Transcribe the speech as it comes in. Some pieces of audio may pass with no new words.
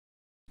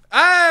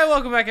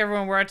welcome back,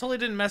 everyone. Where I totally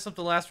didn't mess up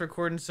the last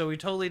recording, so we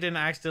totally didn't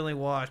accidentally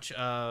watch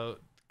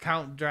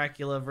Count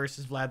Dracula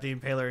versus Vlad the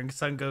Impaler and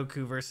Son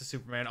Goku versus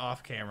Superman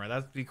off camera.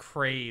 That'd be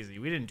crazy.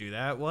 We didn't do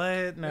that.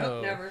 What? No.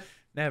 Nope, never.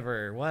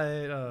 Never.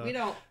 What? We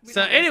don't.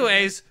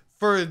 Anyways,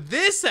 for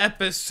this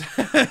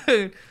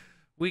episode,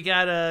 we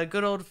got a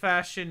good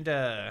old-fashioned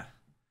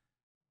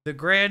the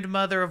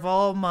grandmother of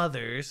all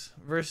mothers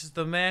versus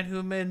the man who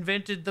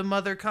invented the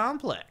mother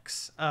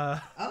complex.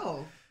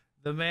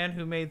 The man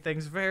who made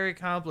things very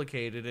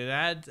complicated and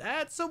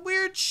adds some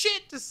weird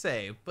shit to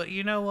say. But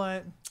you know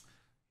what?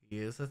 He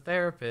is a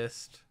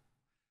therapist.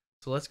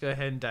 So let's go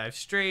ahead and dive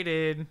straight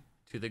in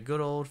to the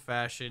good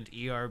old-fashioned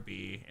ERB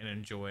and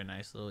enjoy a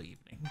nice little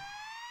evening.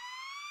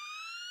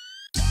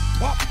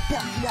 Mother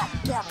Teresa!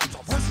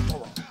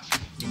 Fortune!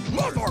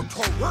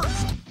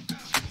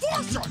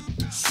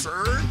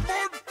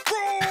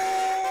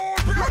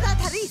 Mother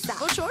Teresa,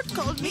 for short,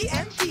 called me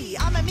MT.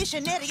 I'm a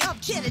missionary of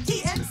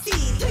charity, MC.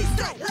 Please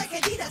strike like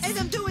Adidas, and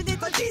I'm doing it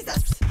for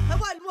Jesus. A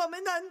one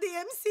woman on the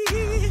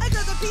MC. I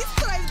got a peace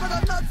prize, but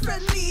I'm not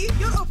friendly.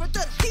 You're over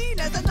 13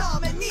 as a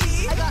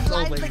nominee. I got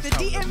lines like the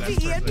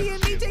DMV, and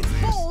BME takes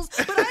polls,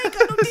 but I ain't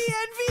got no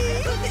DNV.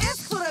 I couldn't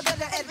ask for a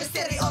better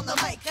adversary on the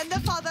mic, and the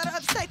father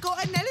of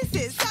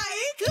psychoanalysis.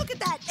 Psych! Look at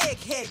that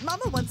egghead.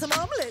 Mama wants some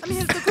omelet. I'm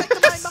here to crack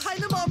the mind behind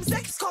the mom's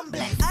sex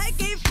complex. I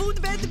gave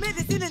food, bed,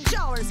 medicine, and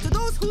showers to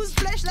those whose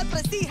flesh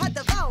leprosy had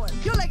devoured.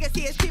 Your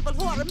legacy is people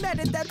who are mad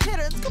at their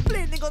parents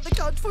complaining on the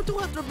couch for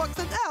 $200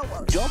 an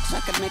hour. Jokes I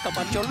can make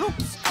about your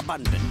looks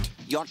abundant,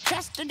 your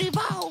chastity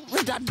vow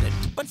redundant.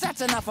 But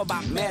that's enough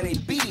about Mary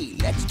B.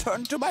 Let's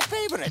turn to my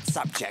favorite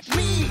subject,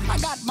 me. I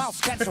got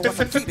mouth cancer,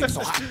 wasn't feeling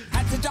so hot.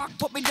 Had the doc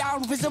put me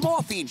down with some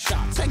morphine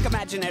shots. Thank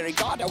imaginary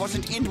God I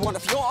wasn't in one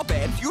of your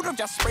beds. You'd have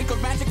just sprinkled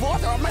magic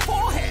water on my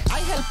forehead. I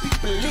help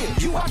people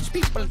live, you watch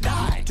people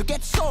die, to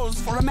get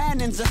souls for a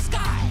man in the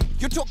sky.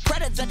 You took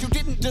credits that you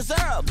didn't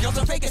deserve. You're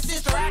the biggest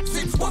sister act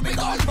since Whoopi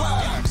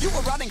Goldberg. You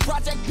were running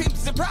Project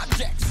Pimps and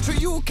Projects. To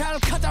you,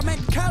 Calcutta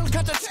meant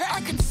Calcutta.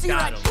 I can see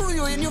right through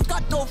you and you've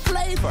got no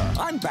flavor.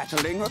 I'm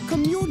battling a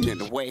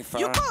communion wafer.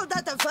 You call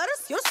that a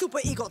verse? You're super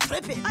ego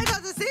tripping. I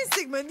gotta say,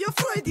 Sigmund, you're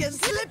Freudian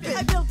slipping.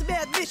 I built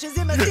mad missions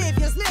in my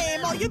savior's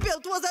name. All you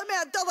built was a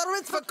mad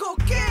tolerance for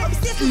cocaine. I'm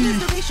still in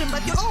distribution,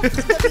 but you're all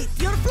the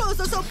beat. Your flows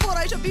are so poor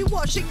I should be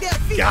washing their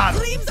feet.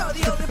 Dreams are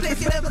the only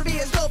place you'll ever be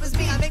as dope as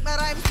me. I make my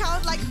rhymes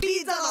count like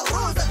beads on a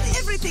rosary.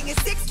 Everything is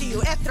sex to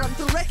you after I'm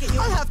through wrecking you.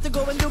 I'll have to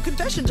go and do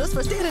confession just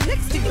for standing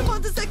next to you. You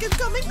want the second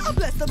coming? I'll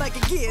bless the mic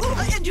again.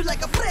 I'll end you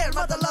like a prayer,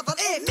 mother lover,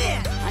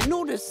 amen. I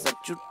notice that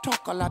you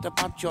talk a lot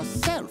about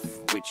yourself,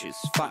 which is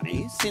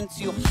funny, since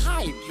you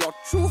hide your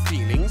true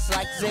feelings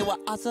like they were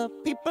other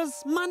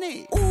people's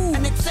money. Ooh,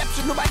 an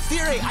exception to my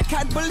theory. I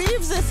can't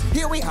believe this.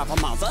 Here we have a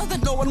mother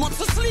that no one wants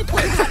to sleep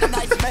with. Had a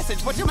nice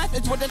message, but your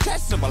methods were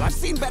detestable. I've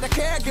seen better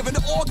care given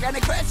to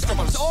organic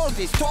vegetables. All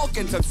these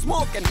tokens and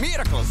smoke and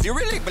miracles. You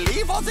really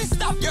believe all this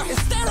stuff? You're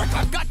hysterical.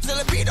 I've got the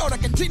libido to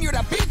continue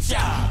to beat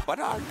ya. But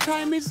our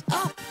time is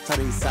up,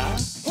 Teresa.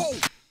 Hey.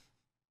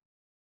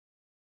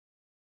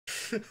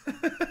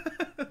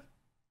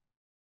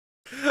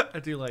 I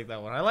do like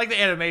that one. I like the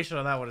animation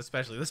on that one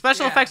especially. The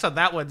special effects on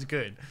that one's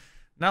good.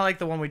 Not like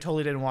the one we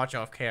totally didn't watch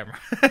off camera.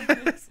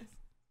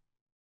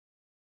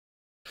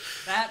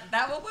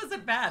 That one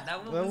wasn't bad.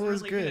 That one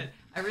was really good.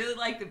 I really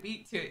like the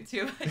beat to it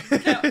too.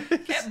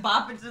 kept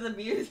bopping to the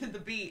music and the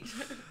beat.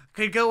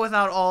 Could go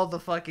without all the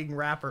fucking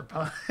rapper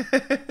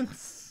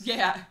puns.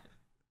 Yeah.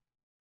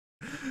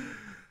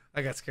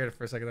 I got scared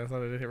for a second. I thought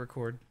I didn't hit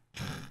record.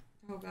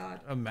 Oh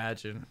god.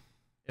 Imagine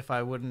if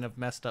I wouldn't have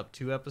messed up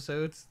 2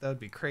 episodes. That would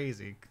be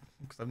crazy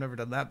because I've never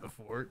done that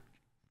before.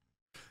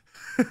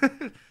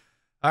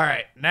 All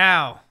right,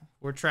 now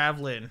we're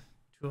traveling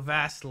to a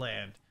vast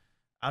land.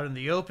 Out in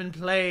the open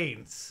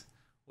plains,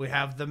 we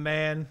have the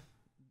man,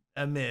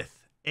 a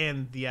myth,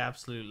 and the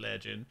absolute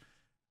legend.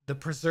 The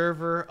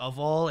preserver of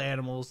all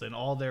animals and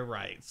all their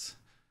rights.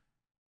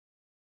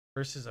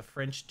 Versus a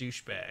French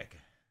douchebag.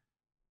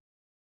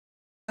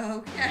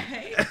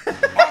 Okay.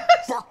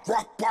 Fuck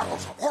rock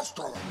bottles of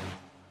history.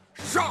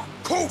 Jacques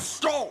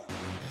Cousteau.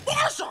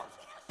 Marshall.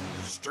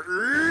 Steve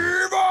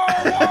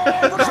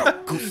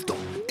Cousteau.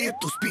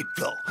 Into speed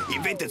flow,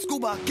 invented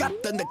scuba,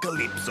 captain the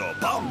Calypso,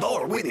 Palme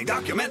d'Or winning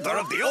documenter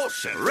of the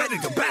ocean, ready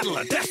to battle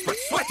a desperate,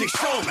 sweaty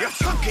showman. You're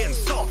fucking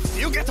soft,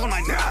 you get on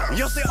my nerve.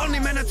 You're the only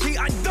manatee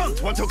I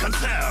don't want to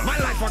conserve. My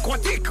life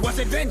aquatic was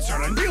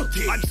adventure and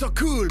beauty. I'm so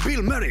cool,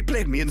 Bill Murray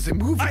played me in the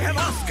movie. I have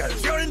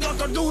Oscars, you're in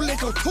Dr.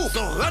 Doolittle too.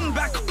 So run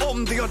back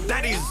home to your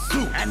daddy's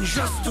zoo. And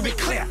just to be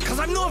clear, cause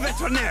I'm no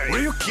veterinarian, were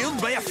you killed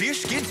by a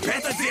fish kid's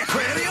pet at the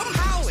aquarium?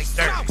 Holy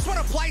smokes, what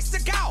a place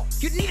to go!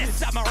 You need a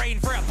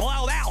submarine for a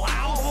blow that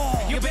loud.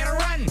 You better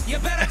run, you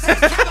better take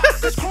cover.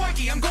 Cause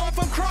crikey, I'm going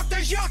from croc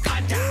to Jacques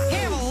Hunter.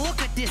 Have a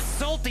look at this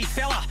salty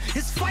fella.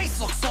 His face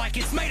looks like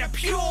it's made of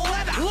pure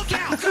leather. Look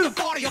out for the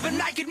body of a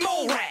naked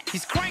mole rat.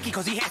 He's cranky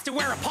cause he has to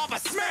wear a Papa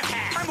Smurf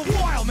hat. I'm a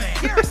wild man.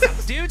 You're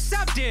a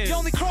subdude. The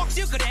only crocs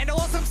you could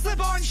handle are some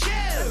slip-on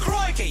shoes.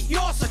 Crikey,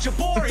 you're such a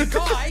boring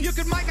guy. You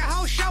could make a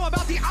whole show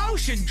about the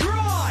ocean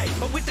dry.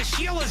 But with the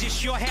killers, you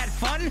sure had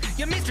fun.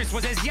 Your mistress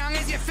was as young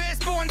as your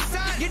firstborn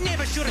son. You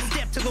never should have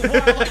stepped to the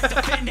wildlife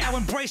defender.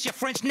 Embrace your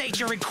French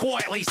nature and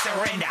quietly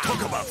surrender.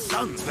 Talk about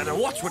sons, better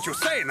watch what you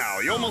say now.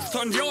 You almost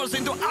turned yours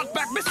into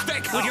Outback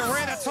mistake. Would you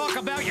rather talk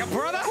about your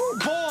brother? Oh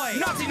boy!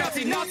 Naughty,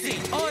 naughty, naughty!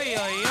 Oi,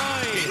 oi,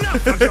 oi!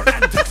 Enough of your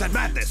antics and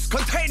madness.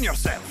 Contain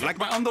yourself like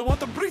my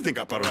underwater breathing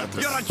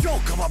apparatus. You're a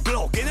joke of a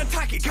bloke in a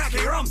tacky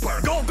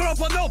romper. Go grope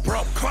a dope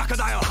rope,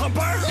 crocodile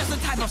humper. There's a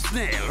type of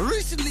snail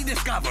recently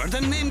discovered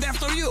and named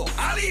after you.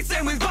 I'll eat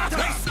them with butter.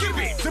 Hey,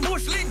 Skippy, the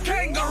bush league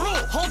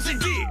kangaroo. Holds a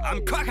D.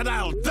 I'm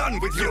crocodile done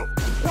with you.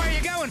 Where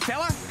you going,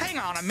 fella? Hang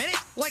on a minute.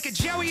 Like a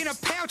joey in a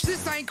pouch,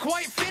 this ain't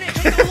quite finished.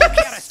 Take a look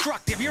how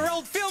destructive your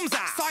old films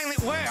are. Silent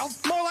World,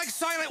 more like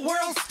Silent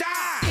World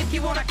Star. If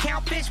you want to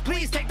count fish,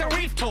 please take the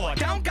reef tour.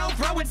 Don't go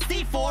throwing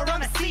C4 on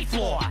the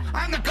seafloor.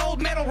 I'm the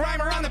gold medal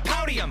rhymer on the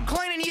podium,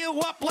 cleaning you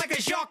up like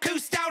a Jacques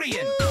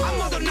Cousteaudian. I'm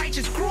Mother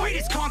Nature's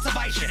greatest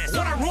conservationist.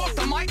 When I rock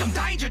the mic, I'm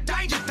dangerous.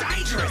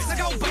 So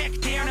go back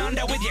down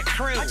under with your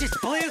crew. I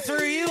just blew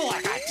through you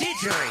like a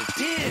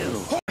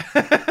didgeridoo.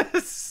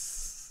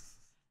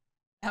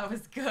 That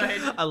was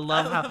good. I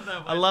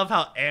love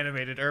how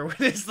animated Erwin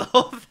is. The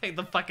whole thing,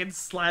 the fucking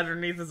slide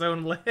underneath his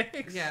own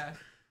legs. Yeah.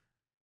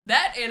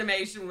 That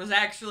animation was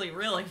actually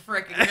really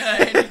freaking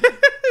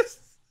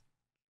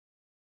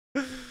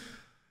good.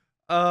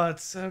 Oh,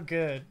 it's so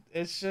good.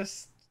 It's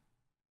just,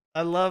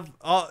 I love.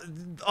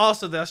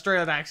 Also, the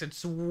Australian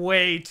accent's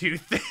way too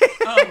thick.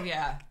 Oh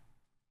yeah.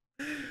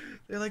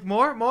 They're like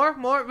more. No,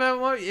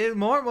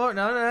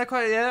 not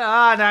quite. Yeah.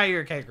 Ah, now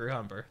you're a kangaroo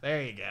humper.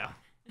 There you go.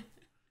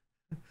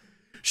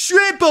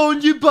 Shrimp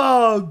on you,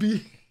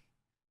 Bobby.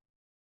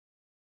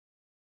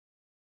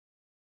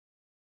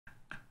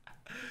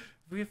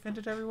 Have we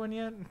offended everyone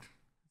yet? Is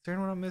there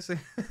anyone I'm missing?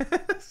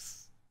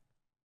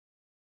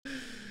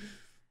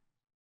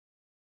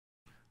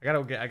 I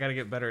gotta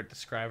get better at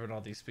describing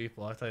all these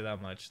people. I'll tell you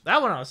that much.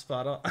 That one I was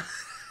spot on.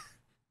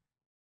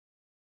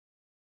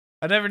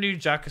 I never knew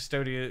Jacques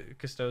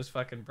Cousteau's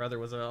fucking brother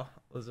was a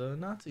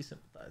Nazi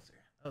sympathizer.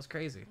 That was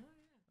crazy.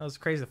 That was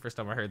crazy the first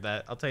time I heard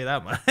that. I'll tell you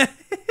that much.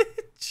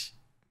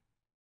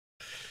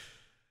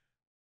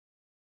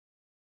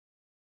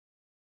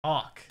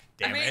 Talk.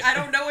 Damn it. I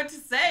don't know what to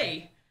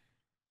say.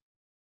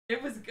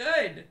 It was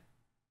good.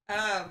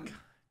 I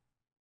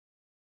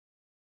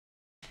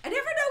never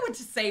know what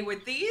to say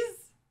with these.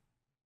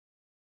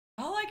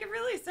 All I can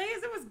really say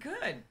is it was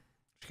good.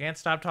 She can't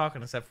stop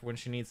talking except for when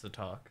she needs to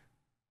talk.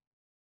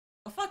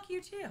 Well, fuck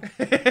you too.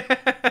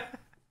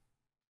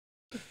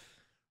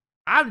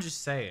 I'm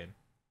just saying.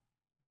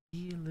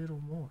 Be a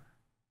little more.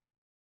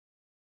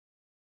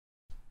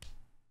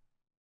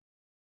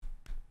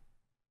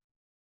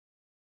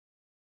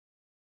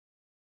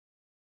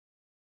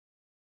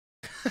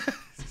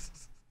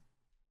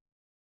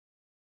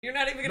 You're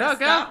not even gonna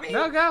stop me?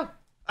 No, go.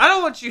 I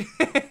don't want you.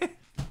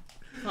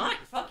 Fine,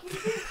 fuck you.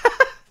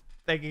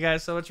 Thank you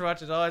guys so much for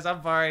watching. As always,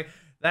 I'm Vari.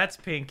 That's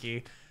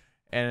Pinky.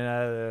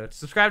 And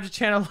subscribe to the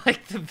channel,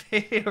 like the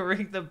video,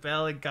 ring the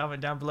bell, and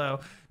comment down below.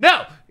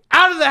 No!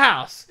 Out of the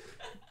house!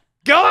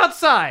 Go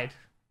outside!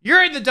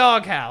 You're in the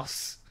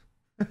doghouse!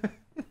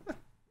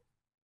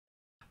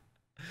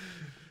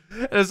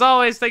 As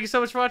always, thank you so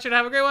much for watching.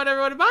 Have a great one,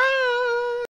 everyone. Bye!